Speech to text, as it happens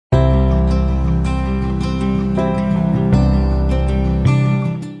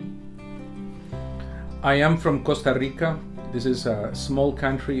I am from Costa Rica. This is a small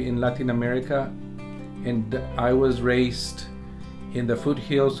country in Latin America, and I was raised in the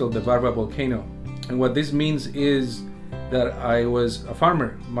foothills of the Barba volcano. And what this means is that I was a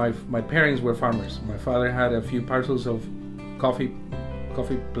farmer. My parents were farmers. My father had a few parcels of coffee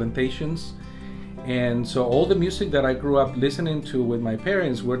plantations, and so all the music that I grew up listening to with my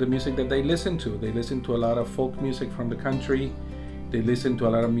parents were the music that they listened to. They listened to a lot of folk music from the country. They listened to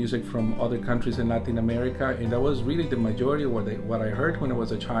a lot of music from other countries in Latin America, and that was really the majority of what I heard when I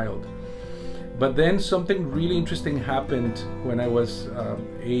was a child. But then something really interesting happened when I was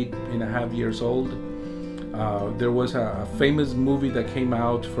 8.5 years old. There was a famous movie that came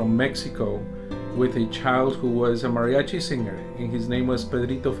out from Mexico with a child who was a mariachi singer, and his name was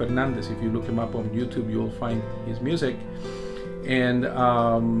Pedrito Fernandez. If you look him up on YouTube, you'll find his music. And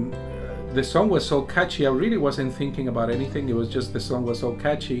the song was so catchy. I really wasn't thinking about anything. It was just the song was so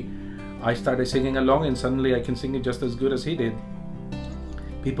catchy. I started singing along, and suddenly I can sing it just as good as he did.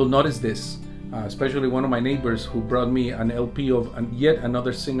 People noticed this, especially one of my neighbors who brought me an LP of yet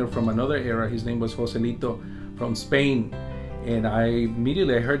another singer from another era. His name was Joselito from Spain. And I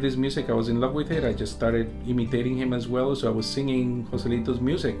heard this music. I was in love with it. I just started imitating him as well. So I was singing Joselito's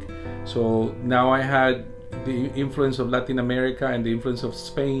music. So now I had the influence of Latin America and the influence of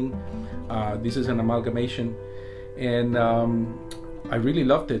Spain. This is an amalgamation, and I really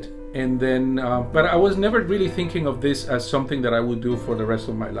loved it. And then, but I was never really thinking of this as something that I would do for the rest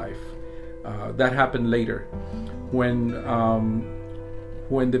of my life. That happened later, when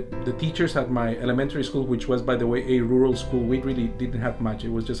the teachers at my elementary school, which was, by the way, a rural school, we really didn't have much.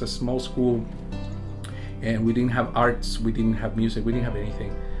 It was just a small school, and we didn't have arts, we didn't have music, we didn't have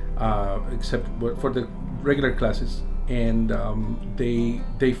anything except for the regular classes. And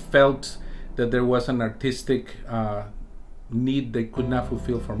they felt that there was an artistic need they could not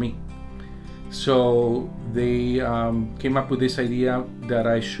fulfill for me. So they came up with this idea that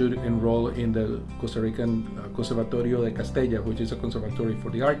I should enroll in the Costa Rican Conservatorio de Castella, which is a conservatory for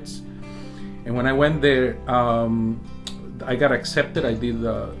the arts. And when I went there, I got accepted. I did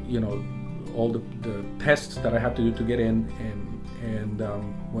all the tests that I had to do to get in, and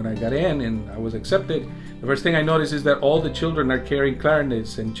when I got in and I was accepted, the first thing I noticed is that all the children are carrying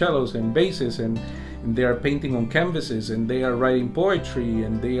clarinets and cellos and basses, and they are painting on canvases, and they are writing poetry,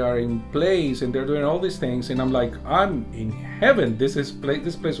 and they are in plays, and they're doing all these things. And I'm like, I'm in heaven. This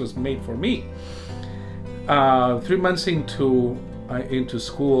place was made for me. 3 months into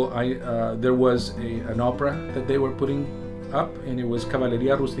school, there was an opera that they were putting up, and it was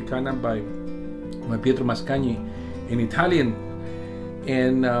Cavalleria Rusticana by Pietro Mascagni in Italian.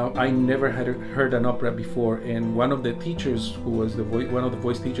 And I never had heard an opera before, and one of the teachers, who was one of the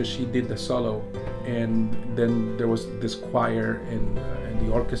voice teachers, she did the solo, and then there was this choir and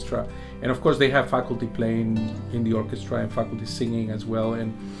the orchestra, and of course they have faculty playing in the orchestra and faculty singing as well.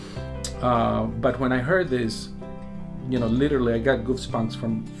 And but when I heard this, literally I got goosebumps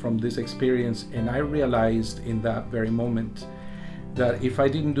from this experience, and I realized in that very moment that if I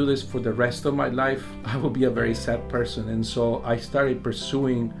didn't do this for the rest of my life, I would be a very sad person. And so I started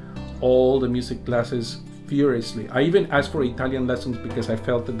pursuing all the music classes furiously. I even asked for Italian lessons because I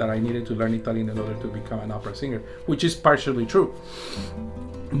felt that I needed to learn Italian in order to become an opera singer, which is partially true.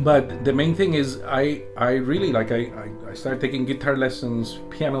 But the main thing is I really I started taking guitar lessons,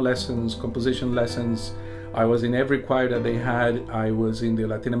 piano lessons, composition lessons. I was in every choir that they had. I was in the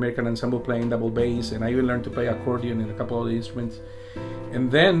Latin American ensemble playing double bass, and I even learned to play accordion and a couple of the instruments. And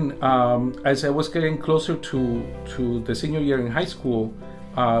then as I was getting closer to the senior year in high school,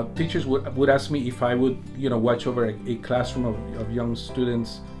 teachers would ask me if I would watch over a classroom of young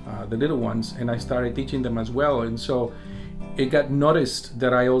students, the little ones, and I started teaching them as well. And so it got noticed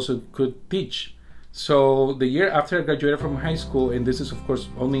that I also could teach. So the year after I graduated from high school, and this is of course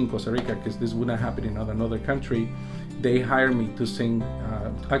only in Costa Rica because this wouldn't happen in another country, they hired me to sing,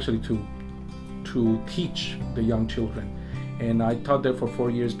 actually to teach the young children. And I taught there for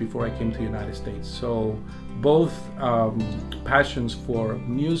 4 years before I came to the United States. So both passions for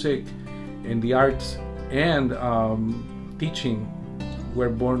music and the arts and teaching were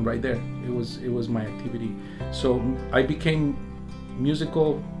born right there. It was my activity. So I became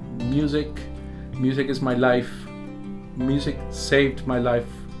musical. Music is my life. Music saved my life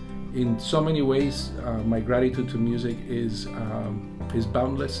in so many ways. My gratitude to music is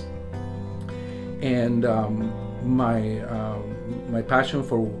boundless, and my passion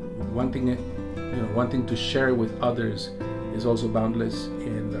for wanting to share with others is also boundless.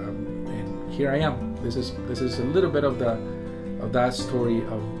 And here I am. This is a little bit of that story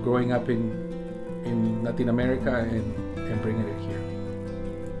of growing up in Latin America and bringing it here.